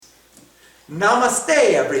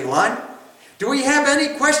Namaste, everyone. Do we have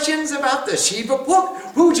any questions about the Shiva book,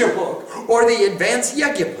 Puja book, or the Advanced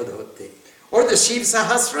Yagya Padoti, or the Shiva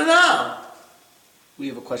Sahasranam? We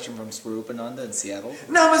have a question from Swarupananda in Seattle.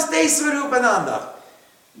 Namaste, Swarupananda.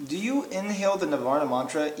 Do you inhale the Nivarna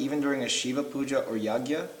mantra even during a Shiva puja or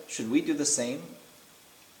yagya? Should we do the same?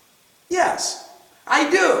 Yes, I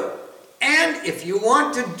do. And if you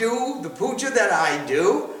want to do the puja that I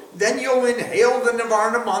do, then you'll inhale the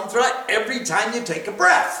Nivarna mantra every time you take a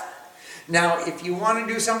breath. Now, if you want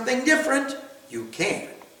to do something different, you can.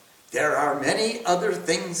 There are many other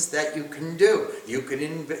things that you can do. You can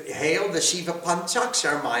inhale the Shiva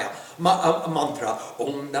Panchakshar mantra,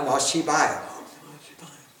 Om Namah Shivaya.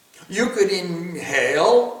 You could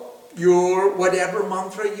inhale your whatever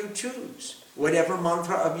mantra you choose, whatever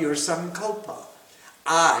mantra of your sankalpa.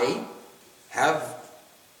 I have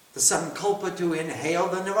the sankalpa to inhale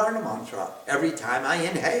the Nivarna mantra every time I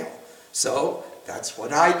inhale. So that's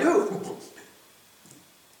what I do.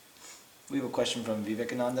 We have a question from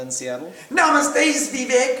Vivekananda in Seattle. Namaste,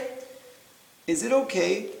 Vivek. Is it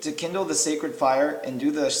okay to kindle the sacred fire and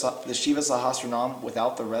do the Shiva Sahasranam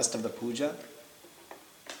without the rest of the puja?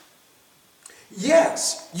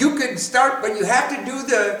 Yes, you could start, but you have to do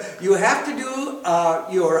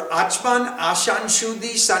your Achman, Ashan,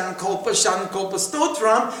 Shuddhi, Sankalpa, Sankalpa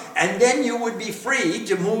Stotram, and then you would be free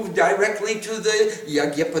to move directly to the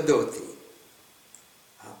Yagya Padoti.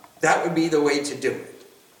 That would be the way to do it.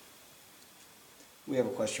 We have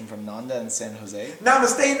a question from Nanda in San Jose.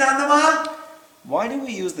 Namaste, Nandama. Why do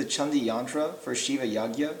we use the Chandi yantra for Shiva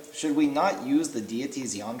Yagya? Should we not use the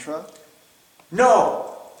deity's yantra?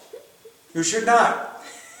 No, you should not.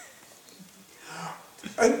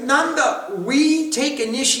 Nanda, we take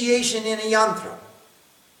initiation in a yantra.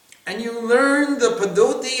 And you learn the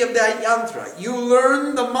padoti of that yantra. You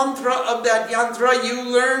learn the mantra of that yantra. You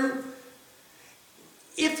learn...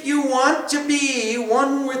 If you want to be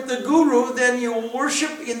one with the Guru, then you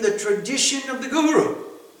worship in the tradition of the Guru.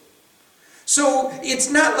 So it's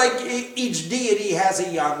not like each deity has a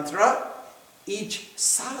yantra. Each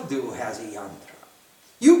sadhu has a yantra.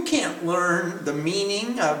 You can't learn the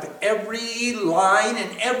meaning of every line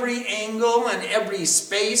and every angle and every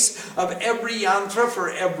space of every yantra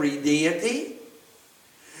for every deity.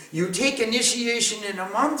 You take initiation in a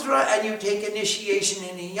mantra and you take initiation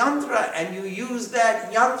in a yantra and you use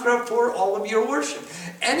that yantra for all of your worship.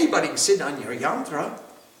 Anybody can sit on your yantra,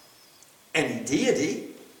 any deity.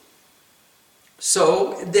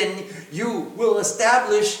 So then you will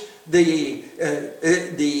establish the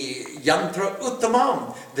yantra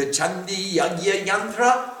uttamam, the Chandi Yagya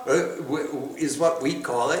yantra is what we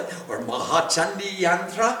call it, or Mahachandi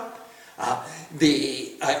yantra.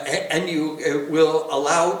 And you will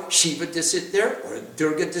allow Shiva to sit there, or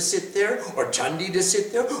Durga to sit there, or Chandi to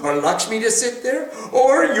sit there, or Lakshmi to sit there,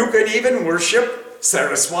 or you could even worship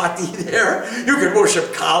Saraswati there. You could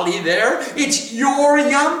worship Kali there. It's your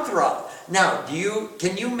yantra. Now,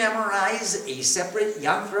 can you memorize a separate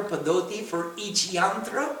yantra padoti for each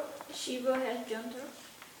yantra? Shiva has yantra?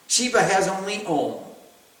 Shiva has only Om.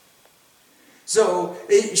 So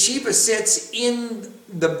Shiva sits in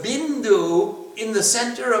the bindu in the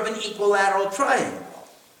center of an equilateral triangle.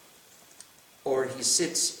 Or he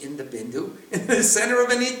sits in the bindu in the center of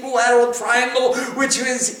an equilateral triangle, which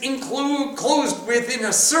is closed within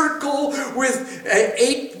a circle with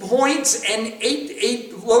 8 points and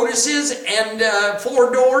eight lotuses and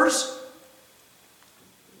 4 doors.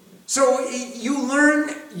 So you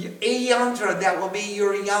learn a yantra that will be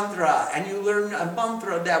your yantra, and you learn a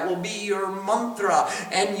mantra that will be your mantra,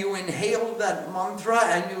 and you inhale that mantra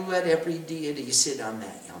and you let every deity sit on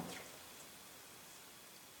that yantra.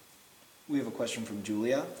 We have a question from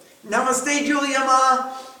Julia. Namaste, Julia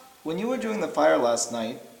Ma. When you were doing the fire last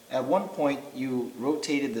night, at one point you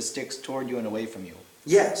rotated the sticks toward you and away from you.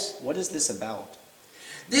 Yes. What is this about?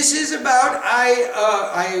 This is about,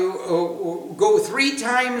 I go 3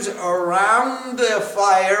 times around the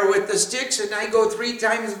fire with the sticks, and I go 3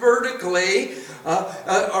 times vertically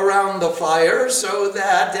around the fire, so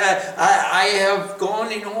that I have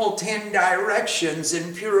gone in all 10 directions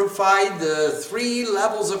and purified the 3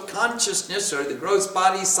 levels of consciousness, or the gross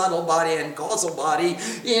body, subtle body, and causal body,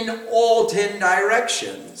 in all 10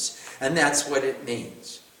 directions. And that's what it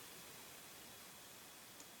means.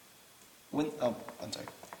 I'm sorry.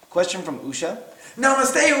 Question from Usha.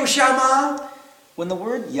 Namaste, Ushama. When the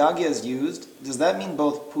word yagya is used, does that mean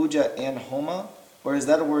both puja and homa? Or is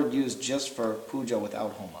that a word used just for puja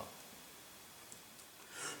without homa?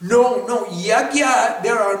 No, yagya,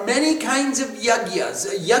 there are many kinds of yagyas.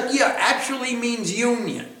 Yagya actually means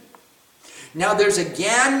union. Now there's a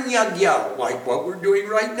Gyan Yagya, like what we're doing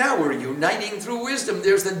right now. We're uniting through wisdom.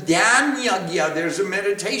 There's the Dhyan Yagya. There's a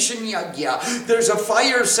meditation Yagya. There's a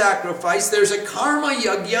fire sacrifice. There's a Karma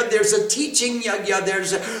Yagya. There's a teaching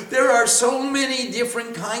Yagya. There are so many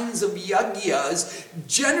different kinds of Yagyas.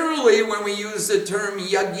 Generally, when we use the term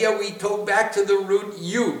Yagya, we go back to the root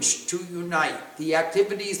yuj, to unite, the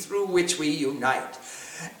activities through which we unite.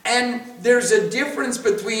 And there's a difference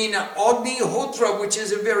between Agnihotra, which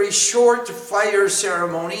is a very short fire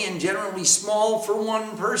ceremony and generally small for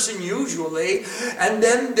one person usually, and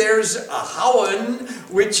then there's a Havan,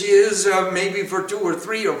 which is maybe for 2 or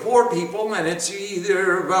 3 or 4 people, and it's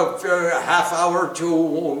either about a half hour to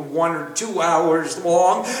 1 or 2 hours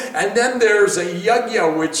long, and then there's a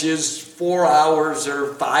Yagya, which is 4 hours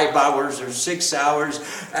or 5 hours or 6 hours,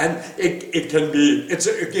 and it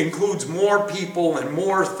includes more people and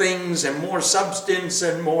more things and more substance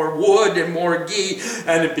and more wood and more ghee,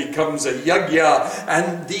 and it becomes a yagya.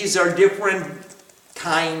 And these are different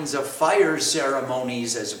kinds of fire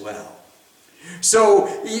ceremonies as well. So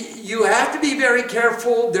you have to be very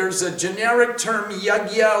careful. There's a generic term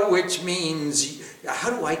yagya, which means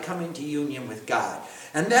how do I come into union with God?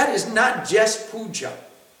 And that is not just puja.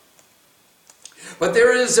 But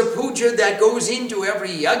there is a puja that goes into every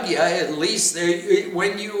yagya, at least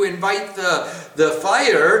when you invite the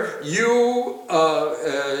fire, you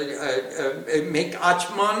make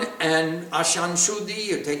achman and ashan shuddhi,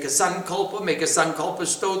 you take a sankalpa, make a sankalpa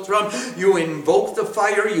stotram, you invoke the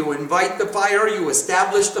fire, you invite the fire, you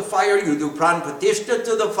establish the fire, you do pranpratishta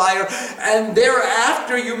to the fire, and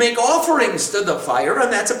thereafter you make offerings to the fire,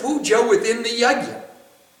 and that's a puja within the yagya.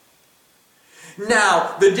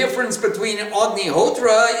 Now, the difference between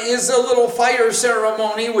Agnihotra is a little fire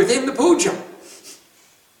ceremony within the puja.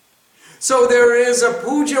 So there is a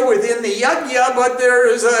puja within the yagya, but there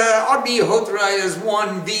is Agnihotra is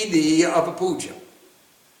one vidhi of a puja.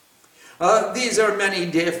 These are many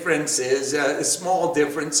differences, small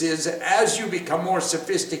differences. As you become more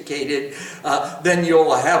sophisticated, then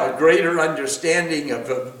you'll have a greater understanding of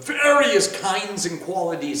various kinds and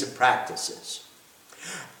qualities of practices.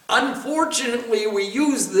 Unfortunately, we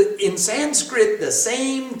use in Sanskrit the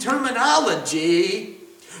same terminology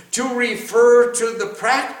to refer to the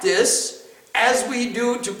practice as we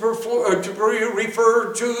do to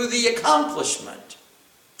refer to the accomplishment.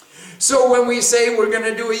 So when we say we're going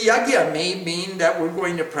to do a yagya, it may mean that we're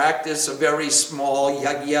going to practice a very small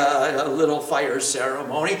yagya, a little fire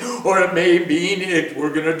ceremony, or it may mean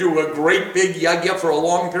we're going to do a great big yagya for a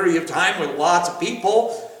long period of time with lots of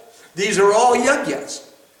people. These are all yagyas.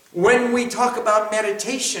 When we talk about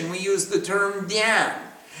meditation, we use the term dhyan.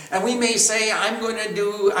 And we may say, I'm going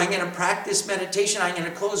to practice meditation, I'm going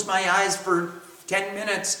to close my eyes for 10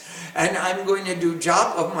 minutes, and I'm going to do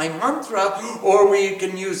japa of my mantra, or we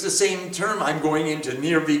can use the same term, I'm going into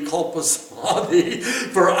nirvikalpa samadhi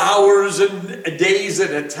for hours and days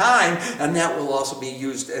at a time, and that will also be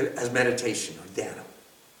used as meditation or dhyana.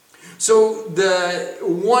 So the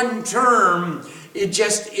one term, it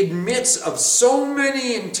just admits of so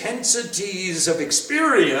many intensities of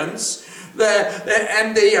experience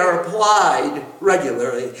and they are applied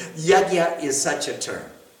regularly. Yagya is such a term.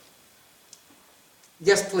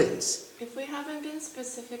 Yes, please. If we haven't been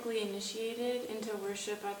specifically initiated into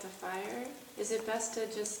worship at the fire, is it best to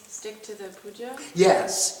just stick to the puja?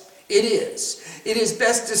 Yes. It is. It is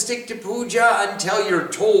best to stick to puja until you're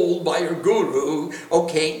told by your guru,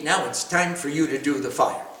 okay, now it's time for you to do the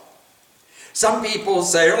fire. Some people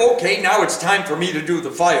say, okay, now it's time for me to do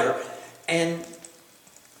the fire, and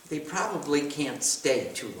they probably can't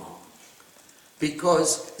stay too long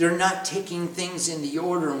because they're not taking things in the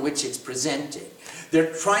order in which it's presented.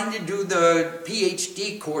 They're trying to do the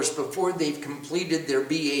PhD course before they've completed their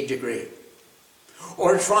BA degree,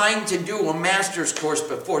 or trying to do a master's course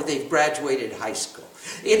before they've graduated high school.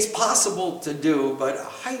 It's possible to do, but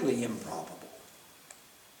highly improbable.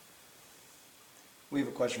 We have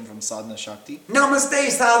a question from Sadhana Shakti. Namaste,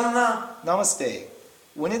 Sadhana. Namaste.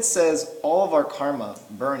 When it says all of our karma,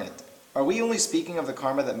 burn it, are we only speaking of the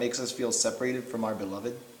karma that makes us feel separated from our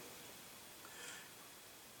beloved?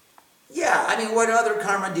 Yeah, I mean, what other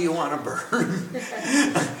karma do you want to burn?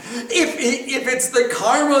 If it's the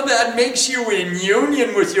karma that makes you in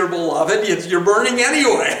union with your beloved, you're burning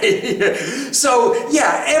anyway. So,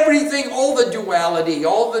 yeah, everything, all the duality,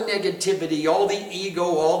 all the negativity, all the ego,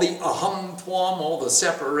 all the aham tvam, all the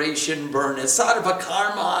separation, burn it. Sarva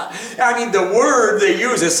karma, I mean, the word they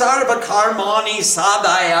use is sarva karmani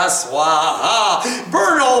sadhaya swaha.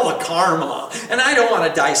 Burn all the karma. And I don't want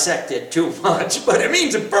to dissect it too much, but it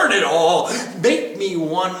means burn it all. Make me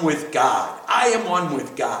one with God. I am one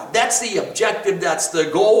with God. That's the objective, that's the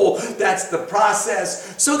goal, that's the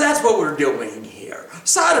process. So that's what we're doing here.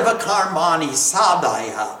 Sarva karmani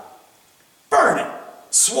sadhaya. Burn it.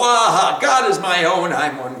 Swaha. God is my own.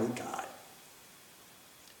 I'm one with God.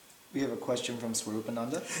 We have a question from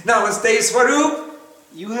Swarupananda. Namaste, Swarup.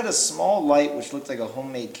 You had a small light which looked like a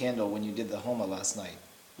homemade candle when you did the Homa last night,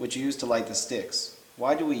 which you used to light the sticks.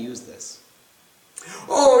 Why do we use this?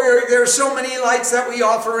 Oh, there's so many lights that we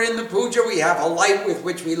offer in the puja. We have a light with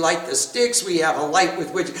which we light the sticks. We have a light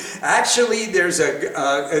with which, actually,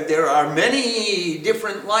 there are many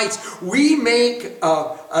different lights. We make,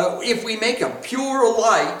 if we make a pure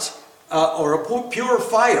light or a pure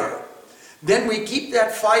fire, then we keep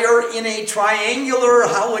that fire in a triangular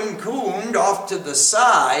Hawan Kund off to the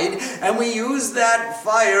side, and we use that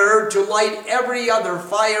fire to light every other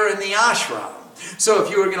fire in the ashram. So if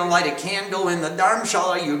you were going to light a candle in the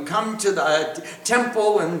Dharamshala, you come to the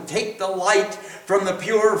temple and take the light from the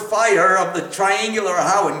pure fire of the triangular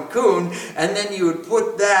Hawan Kund, and then you would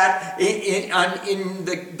put that in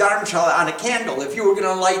the Dharamshala on a candle. If you were going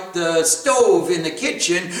to light the stove in the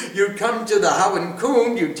kitchen, you'd come to the Hawan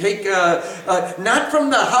Kund, you'd take, not from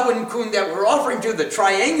the Hawan Kund that we're offering to, the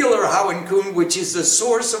triangular Hawan Kund, which is the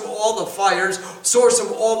source of all the fires, source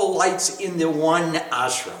of all the lights in the one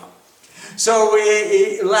ashram. So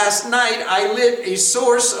last night I lit a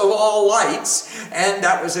source of all lights, and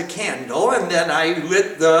that was a candle. And then I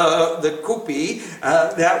lit the kupi,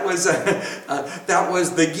 that was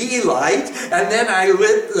the ghee light. And then I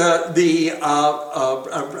lit the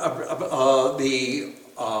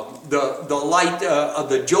light of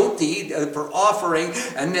the jyoti for offering,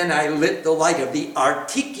 and then I lit the light of the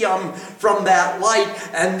artikyam from that light,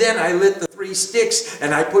 and then I lit the 3 sticks,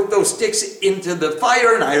 and I put those sticks into the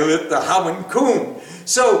fire, and I lit the Hawan Kund.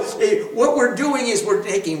 So what we're doing is we're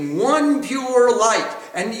taking one pure light,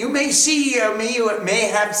 and you may see, may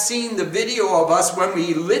have seen the video of us when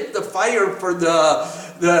we lit the fire for the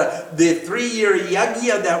 3-year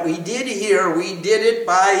yajna that we did here. We did it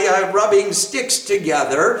by rubbing sticks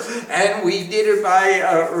together, and we did it by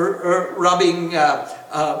rubbing,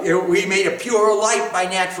 we made a pure light by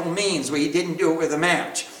natural means. We didn't do it with a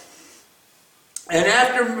match. And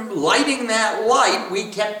after lighting that light, we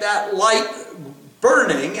kept that light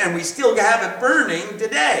burning, and we still have it burning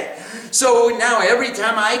today. So now every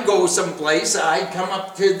time I go someplace, I come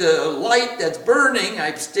up to the light that's burning,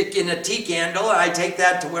 I stick in a tea candle, and I take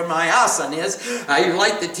that to where my asan is. I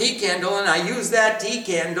light the tea candle, and I use that tea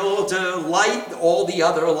candle to light all the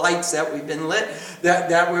other lights that we've been lit,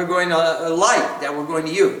 that we're going to light, that we're going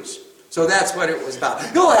to use. So that's what it was about.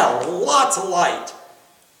 You'll have lots of light.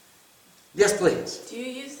 Yes, please. Do you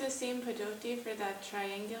use the same padoti for that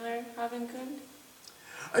triangular Hawan Kund?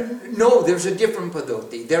 No, there's a different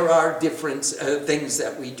padoti. There are different things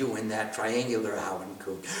that we do in that triangular Hawan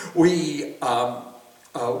Kund. We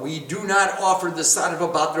do not offer the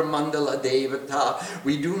Sarvabhadra Mandala Devata.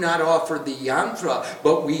 We do not offer the yantra,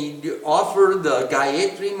 but we offer the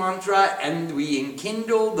Gayatri mantra, and we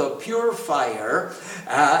enkindle the pure fire,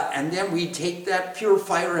 and then we take that pure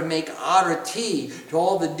fire and make arati to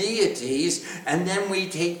all the deities, and then we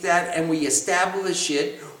take that and we establish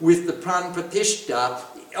it with the pran pratishtha,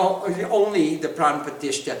 only the pran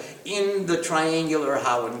pratishtha, in the triangular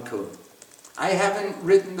Hawan Kund. I haven't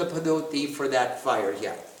written the padoti for that fire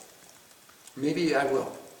yet. Maybe I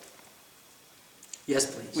will. Yes,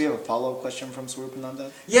 please. We have a follow-up question from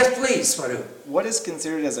Swarupananda. Yes, please, Swarup. What is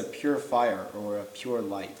considered as a pure fire or a pure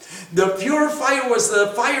light? The pure fire was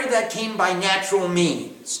the fire that came by natural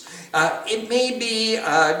means. It may be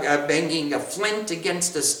banging a flint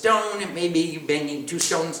against a stone. It may be banging 2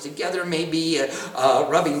 stones together. It may be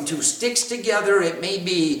rubbing 2 sticks together. It may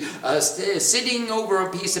be sitting over a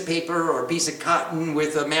piece of paper or a piece of cotton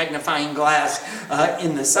with a magnifying glass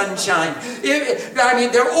in the sunshine. I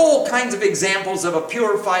mean, there are all kinds of examples of a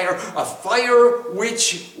pure fire, a fire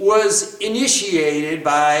which was initiated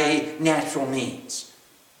by natural means.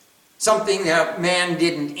 Something that man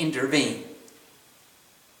didn't intervene.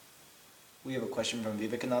 We have a question from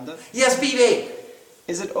Vivekananda. Yes, Vivek.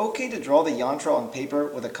 Is it okay to draw the yantra on paper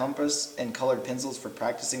with a compass and colored pencils for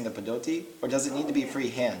practicing the padoti, or does it need to be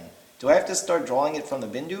freehand? Do I have to start drawing it from the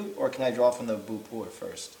bindu, or can I draw from the bhupur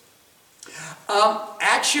first?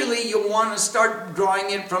 Actually, you want to start drawing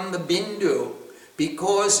it from the bindu,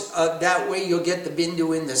 because that way you'll get the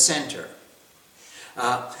bindu in the center.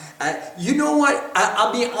 You know what?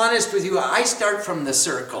 I'll be honest with you. I start from the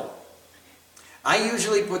circle. I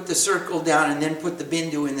usually put the circle down and then put the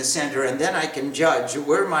bindu in the center, and then I can judge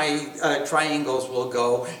where my triangles will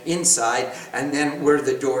go inside and then where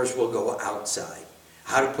the doors will go outside.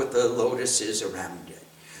 How to put the lotuses around it.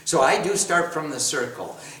 So I do start from the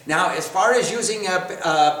circle. Now, as far as using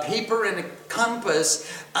a paper and a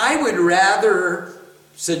compass, I would rather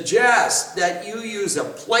suggest that you use a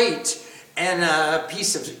plate and a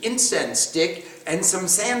piece of incense stick and some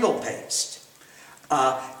sandal paste.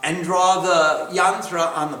 And draw the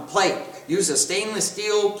yantra on the plate. Use a stainless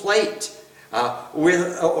steel plate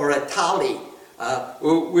or a tali.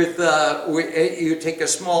 You take a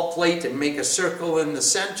small plate and make a circle in the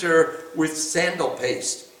center with sandal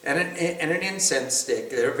paste and an incense stick.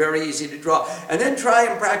 They're very easy to draw. And then try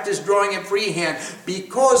and practice drawing it freehand,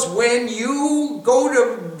 because when you go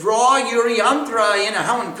to draw your yantra in a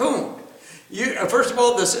Hawan Kund, first of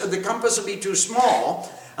all, the compass will be too small.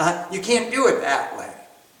 You can't do it that way.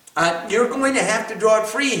 You're going to have to draw it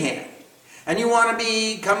freehand. And you want to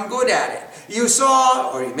become good at it. You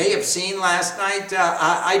saw, or you may have seen last night,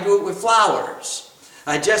 I do it with flowers.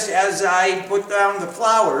 Just as I put down the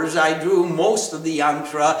flowers, I drew most of the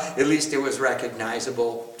yantra. At least it was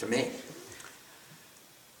recognizable to me.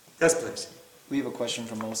 Yes, please. We have a question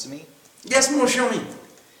from Mosami. Yes, Moshumi.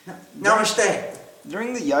 Namaste.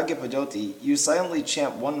 During the Yagya Padoti, you silently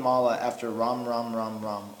chant one mala after Ram Ram Ram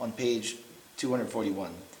Ram on page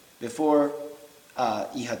 241, before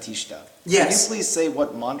Ihatishta. Yes. Can you please say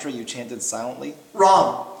what mantra you chanted silently?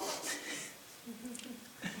 Ram.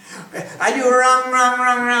 I do Ram, Ram,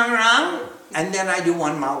 Ram, Ram, Ram, and then I do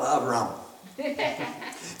one mala of Ram.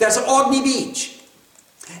 That's Agni Beach.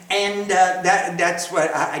 And that's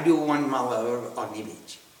what I do, one mala of Agni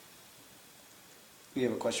Beach. We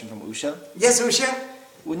have a question from Usha. Yes, Usha?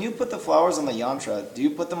 When you put the flowers on the yantra, do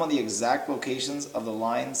you put them on the exact locations of the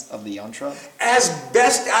lines of the yantra? As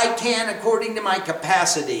best I can according to my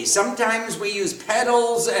capacity. Sometimes we use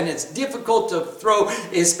petals and it's difficult to throw,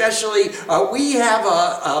 especially we have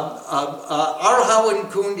our Hawan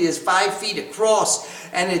Kund is 5 feet across,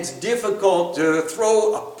 and it's difficult to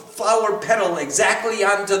throw a flower petal exactly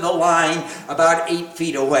onto the line about 8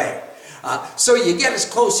 feet away. So you get as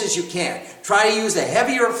close as you can. Try to use the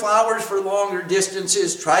heavier flowers for longer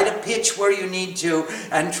distances. Try to pitch where you need to,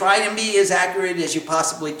 and try to be as accurate as you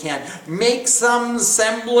possibly can. Make some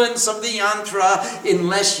semblance of the yantra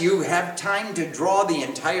unless you have time to draw the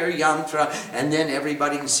entire yantra, and then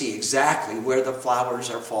everybody can see exactly where the flowers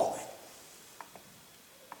are falling.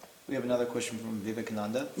 We have another question from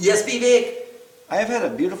Vivekananda. Yes, Vivek? I have had a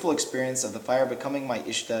beautiful experience of the fire becoming my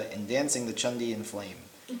Ishta and dancing the Chandi in flame.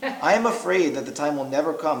 I am afraid that the time will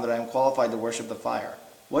never come that I am qualified to worship the fire.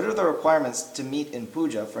 What are the requirements to meet in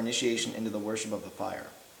puja for initiation into the worship of the fire?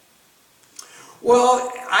 Well,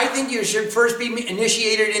 I think you should first be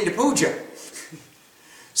initiated into puja.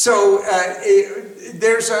 So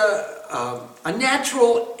there's a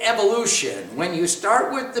natural evolution. When you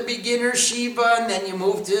start with the beginner Shiva, and then you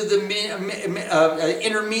move to the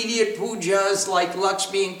intermediate pujas like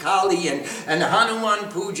Lakshmi and Kali and Hanuman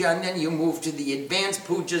puja, and then you move to the advanced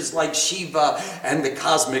pujas like Shiva and the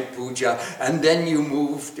cosmic puja, and then you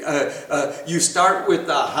move, you start with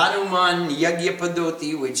the Hanuman Yagya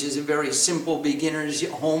Padoti, which is a very simple beginner's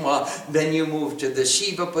homa. Then you move to the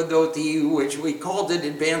Shiva Padoti, which we called it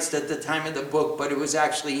advanced at the time of the book, but it was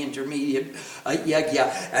actually intermediate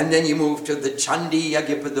Yagya. And then you move to the Chandi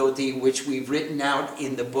Yagya Padoti, which we've written out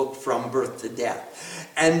in the book From Birth to Death.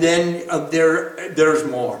 And then there's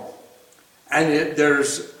more. And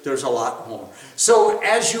there's a lot more. So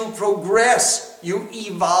as you progress, you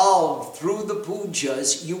evolve through the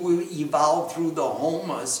pujas, you will evolve through the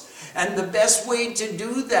homas. And the best way to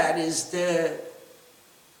do that is to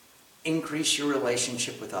increase your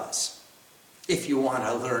relationship with us, if you want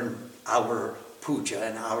to learn our puja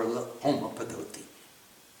and our homa padoti.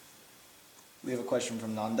 We have a question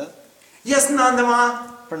from Nanda. Yes,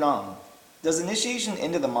 Nandama? Pranam. Does initiation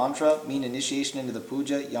into the mantra mean initiation into the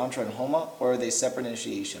puja, yantra, and homa, or are they separate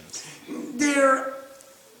initiations?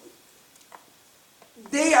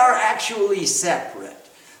 They are actually separate.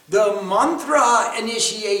 The mantra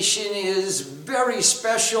initiation is very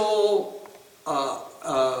special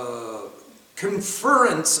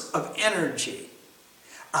conference of energy.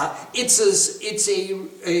 It's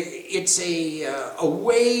a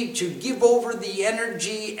way to give over the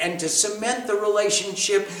energy and to cement the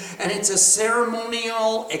relationship, and it's a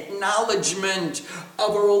ceremonial acknowledgement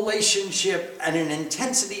of a relationship and an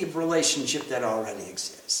intensity of relationship that already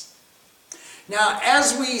exists. Now,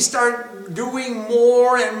 as we start doing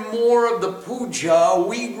more and more of the puja,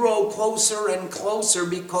 we grow closer and closer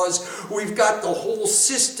because we've got the whole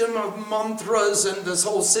system of mantras and this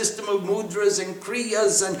whole system of mudras and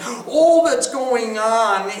kriyas, and all that's going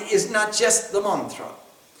on is not just the mantra.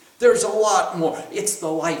 There's a lot more. It's the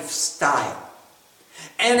lifestyle.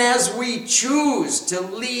 And as we choose to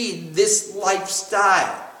lead this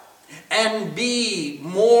lifestyle and be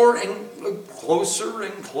more and closer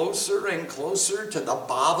and closer and closer to the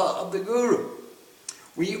bhava of the Guru,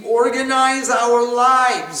 we organize our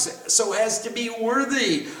lives so as to be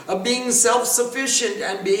worthy of being self-sufficient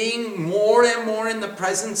and being more and more in the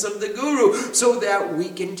presence of the Guru, so that we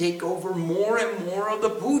can take over more and more of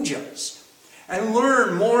the pujas and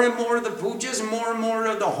learn more and more of the pujas, more and more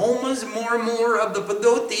of the homas, more and more of the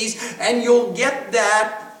padotis, and you'll get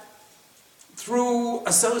that through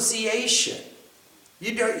association.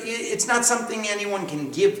 It's not something anyone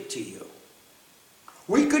can give to you.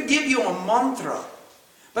 We could give you a mantra,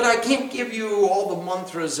 but I can't give you all the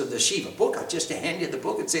mantras of the Shiva book. I'll just hand you the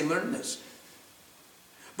book and say, learn this.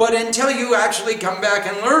 But until you actually come back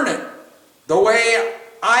and learn it the way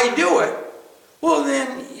I do it, well,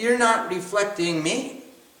 then you're not reflecting me.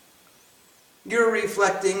 You're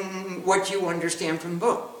reflecting what you understand from the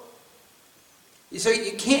book. So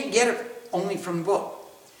you can't get it only from the book.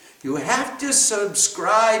 You have to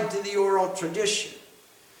subscribe to the oral tradition.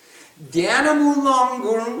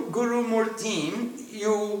 Dhyanamoolam Guru Murtim,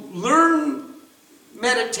 you learn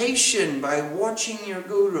meditation by watching your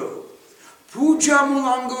Guru. Puja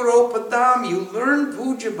Moolam Guru Padam, you learn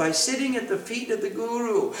puja by sitting at the feet of the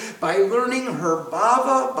Guru, by learning her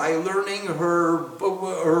bhava, by learning her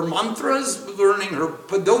mantras, learning her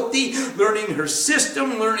padoti, learning her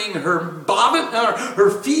system, learning her bhava,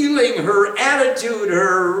 her feeling, her attitude,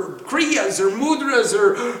 her kriyas, her mudras,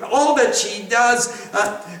 all that she does.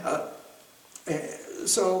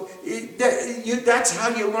 That's how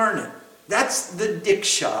you learn it. That's the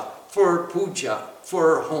diksha for puja,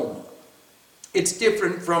 for homa. It's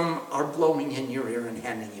different from our blowing in your ear and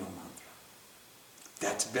handing you a mantra.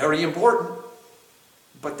 That's very important,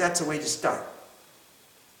 but that's a way to start.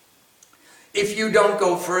 If you don't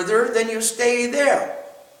go further, then you stay there.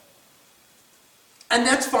 And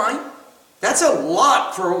that's fine. That's a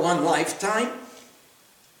lot for one lifetime.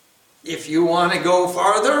 If you want to go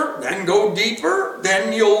farther, then go deeper,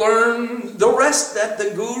 then you'll learn the rest that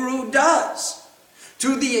the Guru does.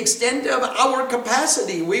 To the extent of our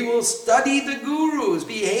capacity, we will study the Guru's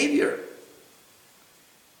behavior.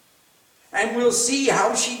 And we'll see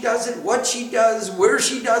how she does it, what she does, where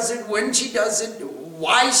she does it, when she does it,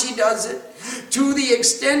 why she does it. To the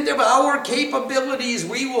extent of our capabilities,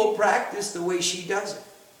 we will practice the way she does it.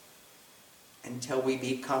 Until we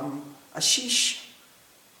become Ashish.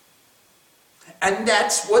 And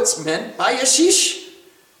that's what's meant by Ashish.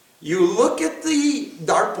 You look at the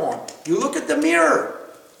darpan, you look at the mirror,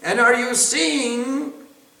 and are you seeing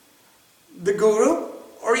the Guru?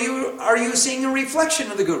 Or are you seeing a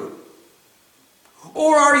reflection of the Guru?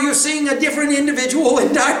 Or are you seeing a different individual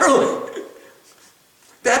entirely?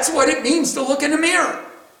 That's what it means to look in a mirror.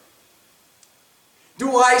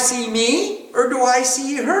 Do I see me or do I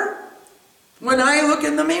see her when I look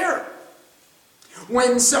in the mirror?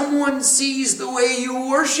 When someone sees the way you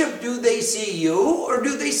worship, do they see you or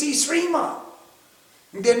do they see Sriman?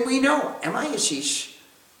 Then we know, am I Ashish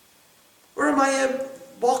or am I a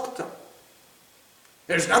Bhakta?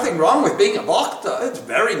 There's nothing wrong with being a Bhakta. It's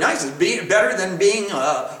very nice. It's better than being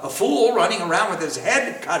a fool running around with his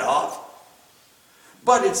head cut off.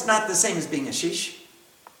 But it's not the same as being Ashish.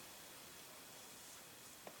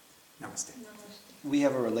 Namaste. We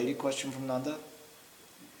have a related question from Nanda.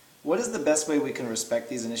 What is the best way we can respect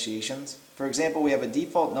these initiations? For example, we have a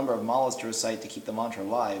default number of malas to recite to keep the mantra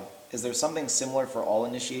alive. Is there something similar for all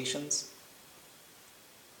initiations?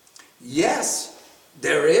 Yes,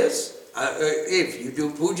 there is. If you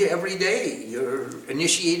do puja every day, you're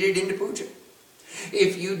initiated into puja.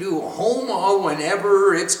 If you do homa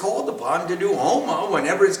whenever it's called upon to do homa,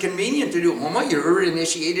 whenever it's convenient to do homa, you're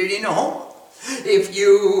initiated into homa. If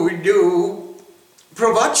you do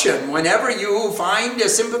pravachan, whenever you find a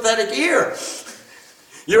sympathetic ear,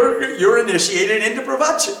 you're initiated into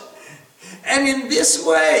pravachan. And in this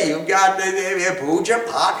way, you've got puja,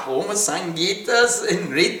 pat, homa, sangeetas,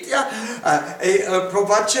 nritya,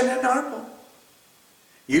 pravachan and arpan.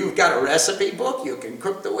 You've got a recipe book, you can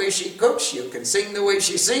cook the way she cooks, you can sing the way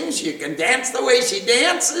she sings, you can dance the way she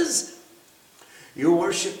dances. You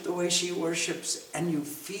worship the way she worships, and you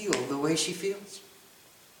feel the way she feels.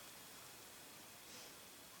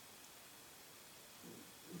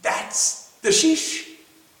 That's the shish.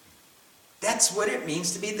 That's what it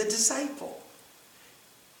means to be the disciple.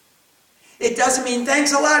 It doesn't mean,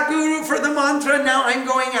 thanks a lot, Guru, for the mantra. Now I'm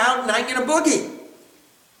going out and I'm going to boogie.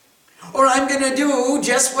 Or I'm going to do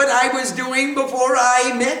just what I was doing before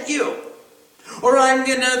I met you. Or I'm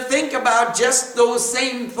going to think about just those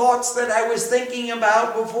same thoughts that I was thinking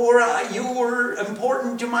about before you were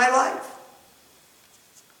important to my life.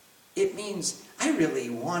 It means I really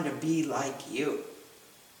want to be like you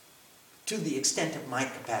to the extent of my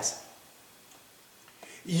capacity.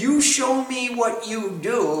 You show me what you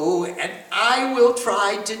do, and I will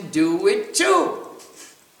try to do it too.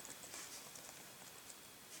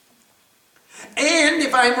 And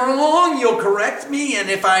if I'm wrong, you'll correct me, and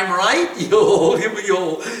if I'm right, you'll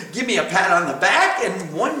give me a pat on the back,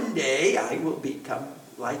 and one day I will become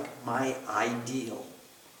like my ideal.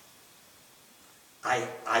 I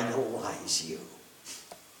idolize you.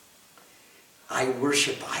 I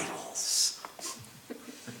worship idols.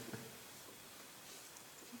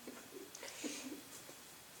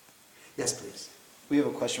 Yes, please. We have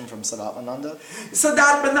a question from Sadatmananda.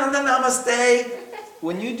 Sadatmananda, namaste.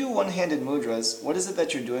 When you do one-handed mudras, what is it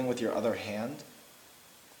that you're doing with your other hand?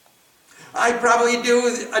 I probably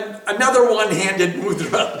do another one-handed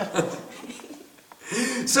mudra.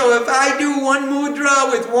 So if I do one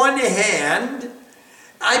mudra with one hand,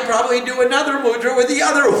 I probably do another mudra with the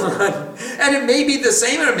other one. And it may be the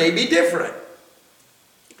same or it may be different.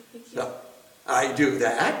 So I do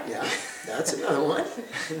that, yeah. That's another one.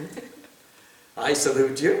 I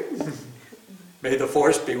salute you. May the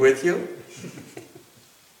force be with you.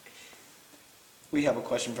 We have a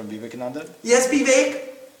question from Vivekananda. Yes, Vivek?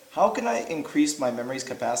 How can I increase my memory's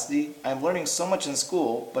capacity? I'm learning so much in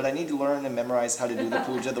school, but I need to learn and memorize how to do the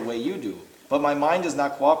puja the way you do. But my mind does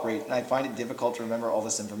not cooperate, and I find it difficult to remember all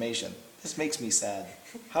this information. This makes me sad.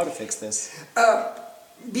 How to fix this?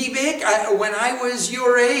 Vivek, when I was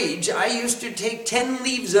your age, I used to take 10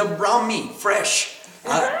 leaves of Brahmi, fresh,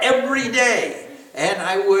 every day. And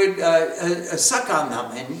I would suck on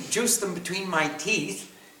them and juice them between my teeth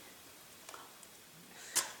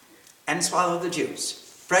and swallow the juice.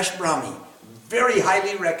 Fresh Brahmi, very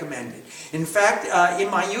highly recommended. In fact, in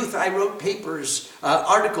my youth, I wrote papers,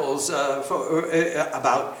 articles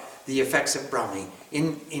about the effects of Brahmi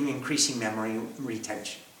in increasing memory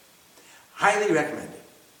retention. Highly recommended.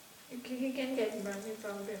 You can get Brahmi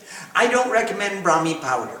powder. I don't recommend Brahmi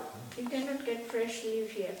powder. You cannot get fresh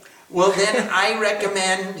leaves here. Well, then I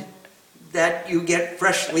recommend that you get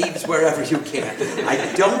fresh leaves wherever you can.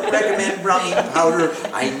 I don't recommend Brahmi powder.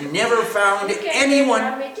 I never found You can anyone...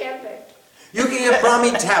 get Brahmi tablet. You can get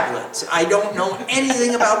Brahmi tablets. I don't know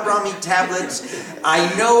anything about Brahmi tablets. I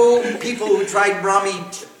know people who tried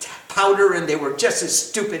Brahmi powder and they were just as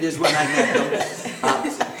stupid as when I met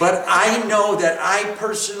them. But I know that I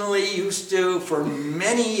personally used to, for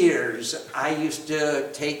many years, I used to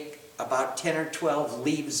take about 10 or 12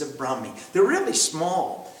 leaves of Brahmi. They're really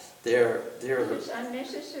small. They're It's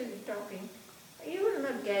unnecessary talking. You will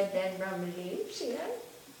not get that Brahmi leaves here.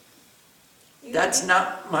 That's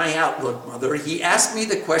not my outlook, Mother. He asked me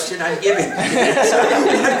the question, I'm giving the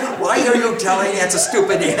answer. Why are you telling that's a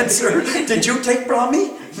stupid answer? Did you take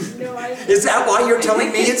Brahmi? No, I Is that why you're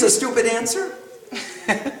telling me it's a stupid answer?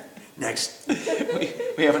 Next.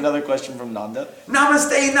 We have another question from Nanda.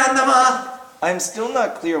 Namaste, Nandama. I'm still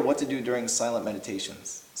not clear what to do during silent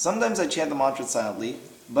meditations. Sometimes I chant the mantra silently,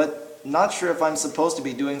 but not sure if I'm supposed to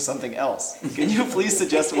be doing something else. Can you please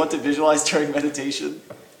suggest what to visualize during meditation?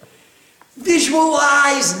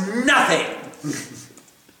 Visualize nothing.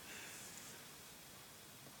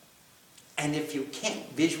 And if you can't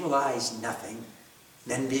visualize nothing,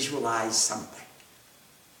 then visualize something.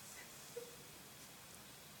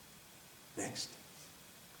 Next.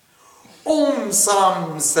 Om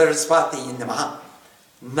Sam Saraswati Namaha.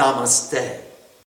 Namaste.